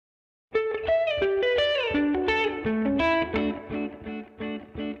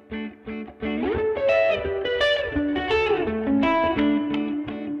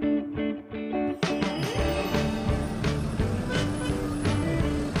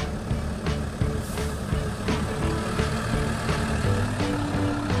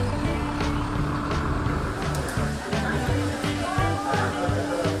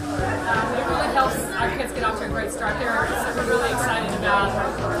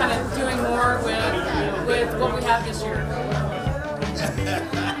with what we have this year.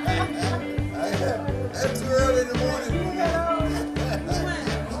 That's too early in the morning.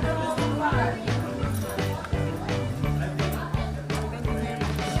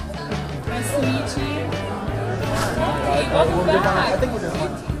 Nice to meet you. Hey, welcome back. I think we're just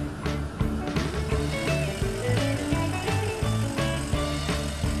fine.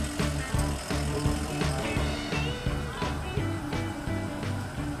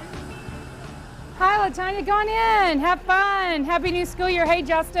 Hi, LaTanya, go on in. Have fun. Happy new school year. Hey,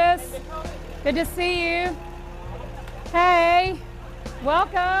 Justice. Good to see you. Hey,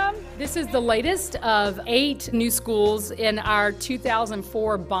 welcome. This is the latest of 8 new schools in our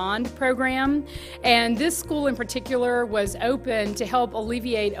 2004 bond program. And this school in particular was open to help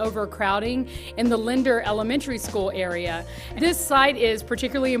alleviate overcrowding in the Linder Elementary School area. This site is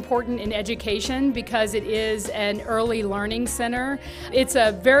particularly important in education because it is an early learning center. It's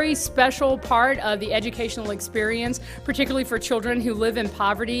a very special part of the educational experience, particularly for children who live in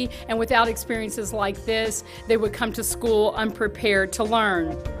poverty, and without experiences like this, they would come to school unprepared to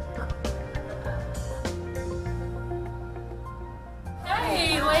learn.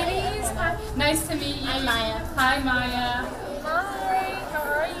 Hey, ladies. Hi. Nice to meet you. I'm Maya. Hi, Maya. Hi. How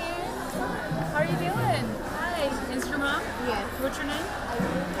are you? How are you doing? Hi. Is your mom? Yes. What's your name?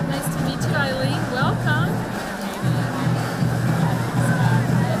 Nice to meet you, Eileen. Welcome.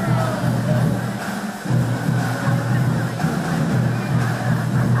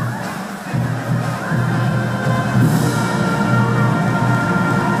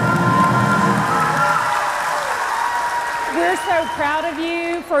 We're so proud of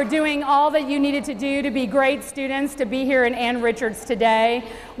you for doing all that you needed to do to be great students, to be here in Ann Richards today.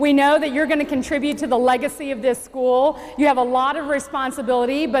 We know that you're going to contribute to the legacy of this school. You have a lot of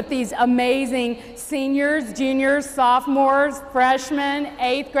responsibility, but these amazing seniors, juniors, sophomores, freshmen,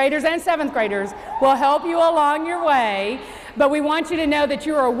 8th graders, and 7th graders will help you along your way. But we want you to know that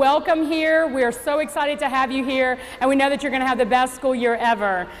you are welcome here. We are so excited to have you here, and we know that you're going to have the best school year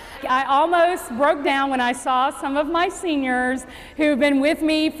ever. I almost broke down when I saw some of my seniors who've been with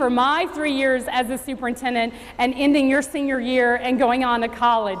me for my 3 years as a superintendent and ending your senior year and going on to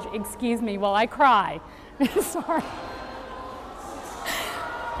college. Excuse me while I cry. Sorry.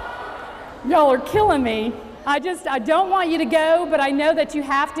 Y'all are killing me. I don't want you to go, but I know that you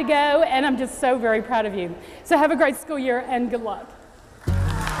have to go, and I'm just so very proud of you. So have a great school year, and good luck.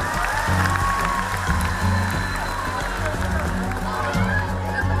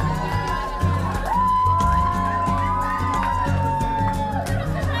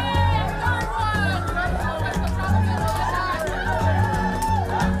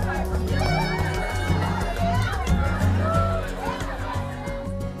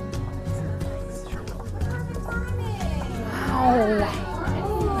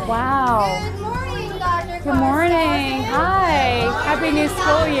 Wow. Good morning, Dr. Good morning. Hi. Happy new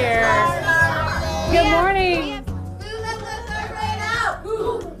school year. Good morning. Who let the third grade out?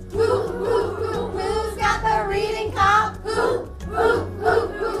 Who's got the reading comp?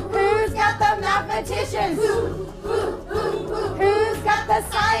 Who's got the mathematicians? Who's got the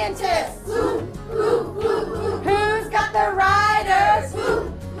scientists? Who's got the writers?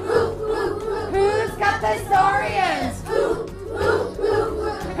 Who's got the historians?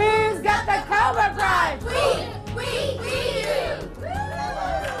 Who's got the Cobra Pride? We do.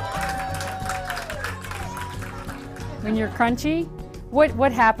 When you're crunchy,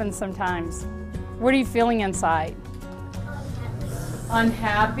 what happens sometimes? What are you feeling inside?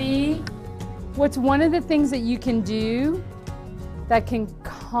 Unhappy. What's one of the things that you can do that can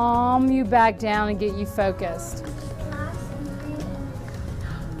calm you back down and get you focused?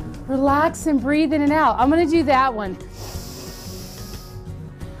 Relax and breathe in and out. I'm going to do that one.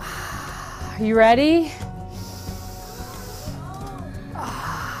 Are you ready?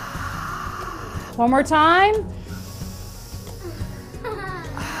 One more time.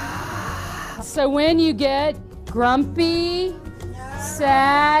 So when you get grumpy,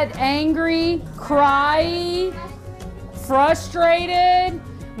 sad, angry, cry, frustrated,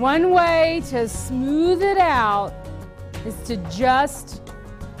 one way to smooth it out is to just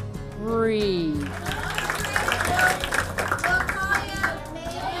breathe.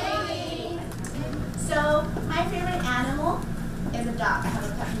 So my favorite animal is a dog. I have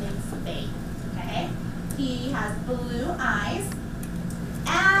a puppy named Spade. Okay? He has blue eyes,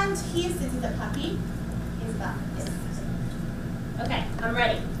 and since he's a puppy, he's about this. Okay, I'm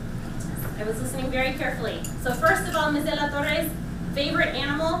ready. I was listening very carefully. So first of all, Ms. De La Torre's favorite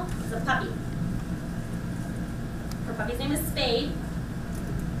animal is a puppy. Her puppy's name is Spade.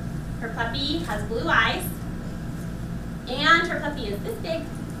 Her puppy has blue eyes. And her puppy is this big,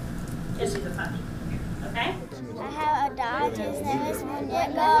 because she's a puppy. Okay? I have a dog. His name is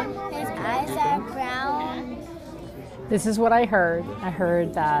Muñeco. His eyes are brown. This is what I heard. I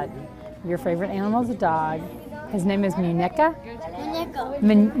heard that your favorite animal is a dog. His name is Muñeca? Muñeco.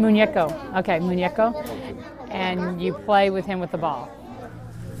 Muñeco. Okay, Muñeco. And you play with him with the ball.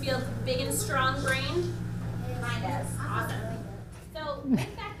 Feel big and strong brain? Mine does. Awesome. So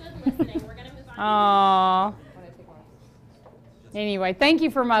with that good listening, we're going to move on. Aww. Anyway, thank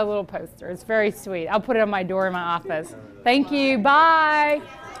you for my little poster. It's very sweet. I'll put it on my door in my office. Thank you. Bye.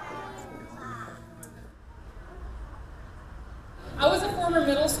 I was a former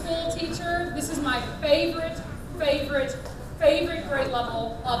middle school teacher. This is my favorite grade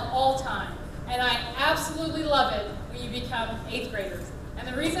level of all time. And I absolutely love it when you become 8th graders. And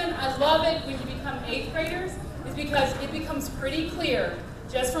the reason I love it when you become 8th graders is because it becomes pretty clear,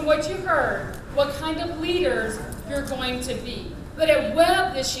 just from what you heard, what kind of leaders you're going to be. But at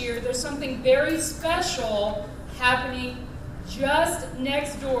Webb this year, there's something very special happening just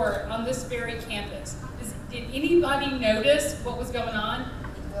next door on this very campus. Did anybody notice what was going on?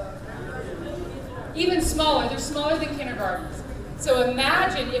 Even smaller. They're smaller than kindergartens. So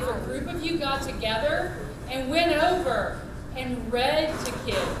imagine if a group of you got together and went over and read to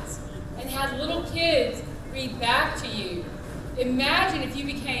kids and had little kids read back to you. Imagine if you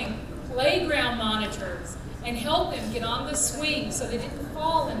became playground monitors and helped them get on the swing so they didn't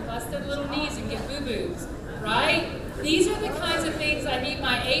fall and bust their little knees and get boo-boos, right? These are the kinds of things I need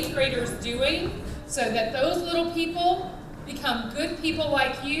my 8th graders doing so that those little people become good people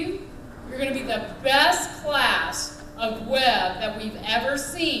like you. You're going to be the best class of Webb that we've ever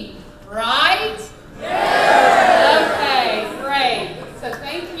seen, right? Yeah. Okay, great. So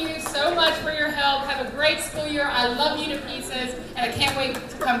thank you so much for your help. Have a great school year. I love you to pieces, and I can't wait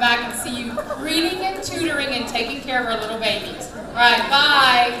to come back and see you reading and tutoring and taking care of our little babies. All right,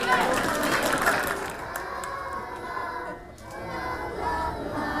 bye.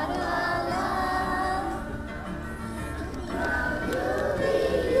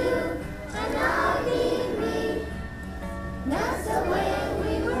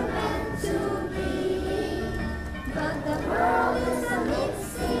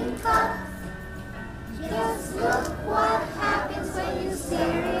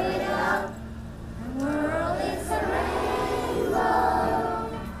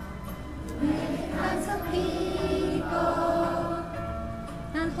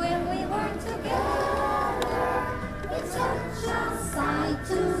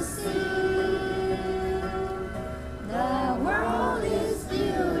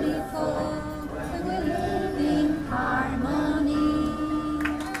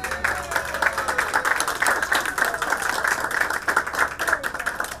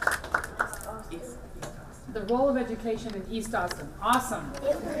 Education in East Austin. Awesome.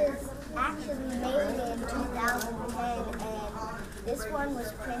 It was actually made in 2010, and this one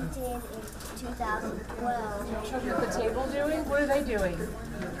was printed in 2012. Children at the table doing? What are they doing?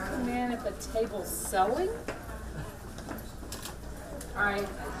 Man at the table sewing? All right.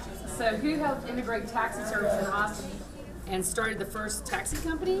 So who helped integrate taxi service in Austin and started the first taxi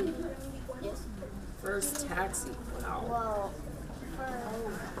company? Yes. First taxi. Wow. Well,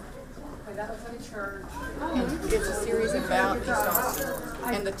 That was in a church. It's a series about East Austin.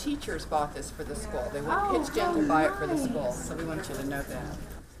 And the teachers bought this for the school. They went pitched in to buy it for the school. So we want you to know that.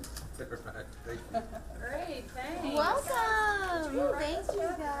 Great, thanks. welcome. Thank you,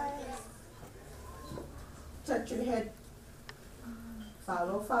 guys. Touch your head.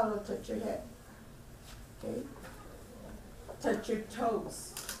 Follow, follow, touch your head. Okay? Touch your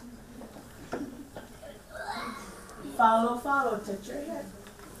toes. Follow, follow, touch your head.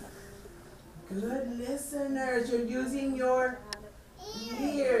 Good listeners, you're using your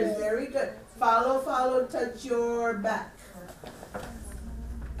ears. Very good. Follow, follow, touch your back.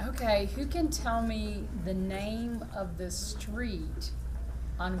 Okay, who can tell me the name of the street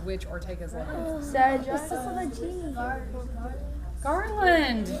on which Ortega's lives?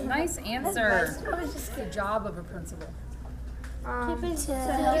 Garland. Nice answer. Good job of a principal. Keep it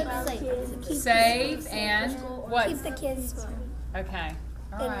safe. Safe and what? Keep the kids smart. Okay.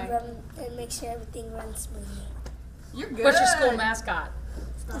 All right. And make sure everything runs smoothly. You're good. What's your school mascot?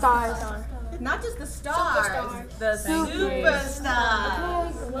 Stars. Not just the stars, the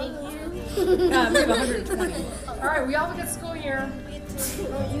Superstar. superstar. Thank you. We have 120. All right, we all have a good school year.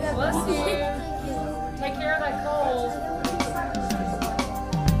 Bless you. Take care of that cold.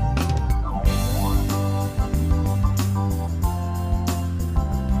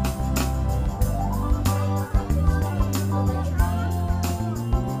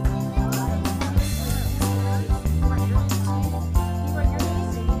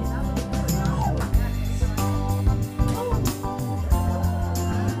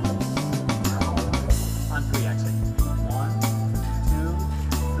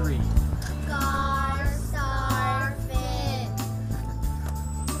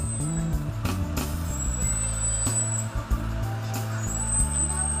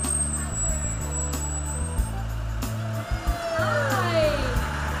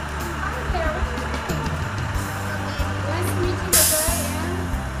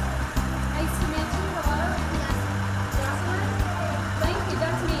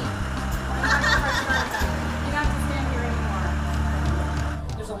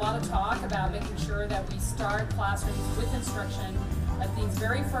 these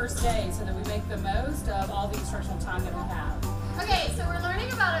very first days so that we make the most of all the instructional time that we have. Okay, so we're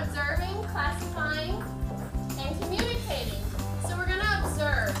learning about observing, classifying, and communicating. So we're going to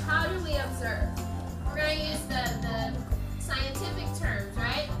observe. How do we observe? We're going to use the scientific terms,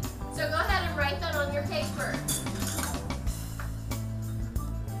 right? So go ahead and write that on your paper.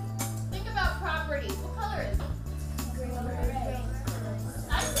 Think about properties. What color is it?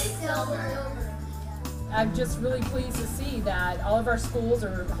 I say silver. I'm just really pleased to see that all of our schools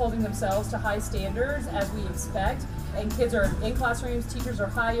are holding themselves to high standards as we expect, and kids are in classrooms, teachers are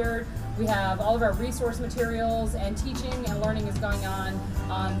hired, we have all of our resource materials, and teaching and learning is going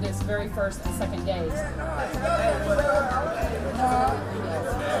on this very first and second days.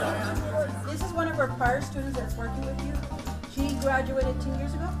 This is one of our prior students that's working with you. She graduated 10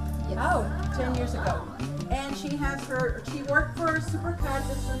 years ago? Yes. Oh, 10 years ago. And she worked for Supercat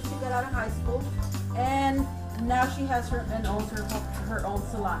as soon as she got out of high school. And now she has her own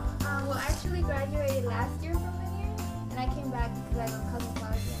salon. Well, I actually graduated last year from Linear, and I came back because I love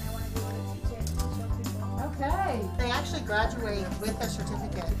cosmetology and I want to be able to teach it and show people. Okay. They actually graduate with a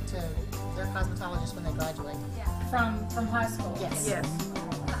certificate to their cosmetologist when they graduate. Yeah. From high school? Yes. Yes.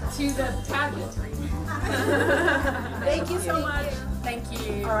 To the tablet. Thank you so much. Thank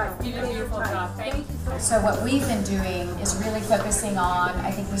you. All right. You did a beautiful job. Thank you. So what we've been doing is really focusing on,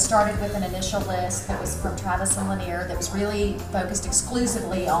 I think we started with an initial list that was from Travis and Lanier that was really focused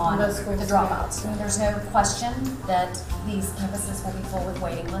exclusively on the dropouts. I mean, there's no question that these campuses will be full with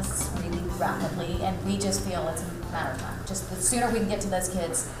waiting lists really rapidly, and we just feel it's a matter of time. Just the sooner we can get to those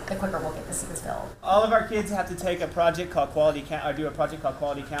kids, the quicker we'll get the seats filled. All of our kids have to take a project called Quality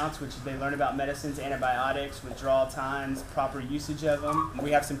Counts, which they learn about medicines, antibiotics, withdrawal times, proper usage of them.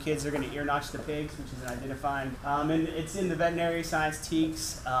 We have some kids that are going to ear notch the pigs, which is an identifying, and it's in the veterinary science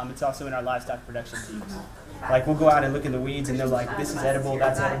teaks. It's also in our livestock production teaks. Like, we'll go out and look in the weeds and they're like, this is edible,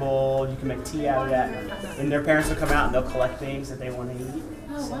 that's edible, you can make tea out of that. And their parents will come out and they'll collect things that they want to eat.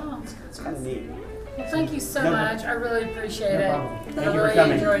 Oh, wow. It's kind of neat. Well, thank you so much. I really appreciate it. Thank you for I really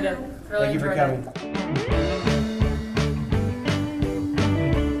coming. enjoyed it. Really Thank you for enjoyed it. coming.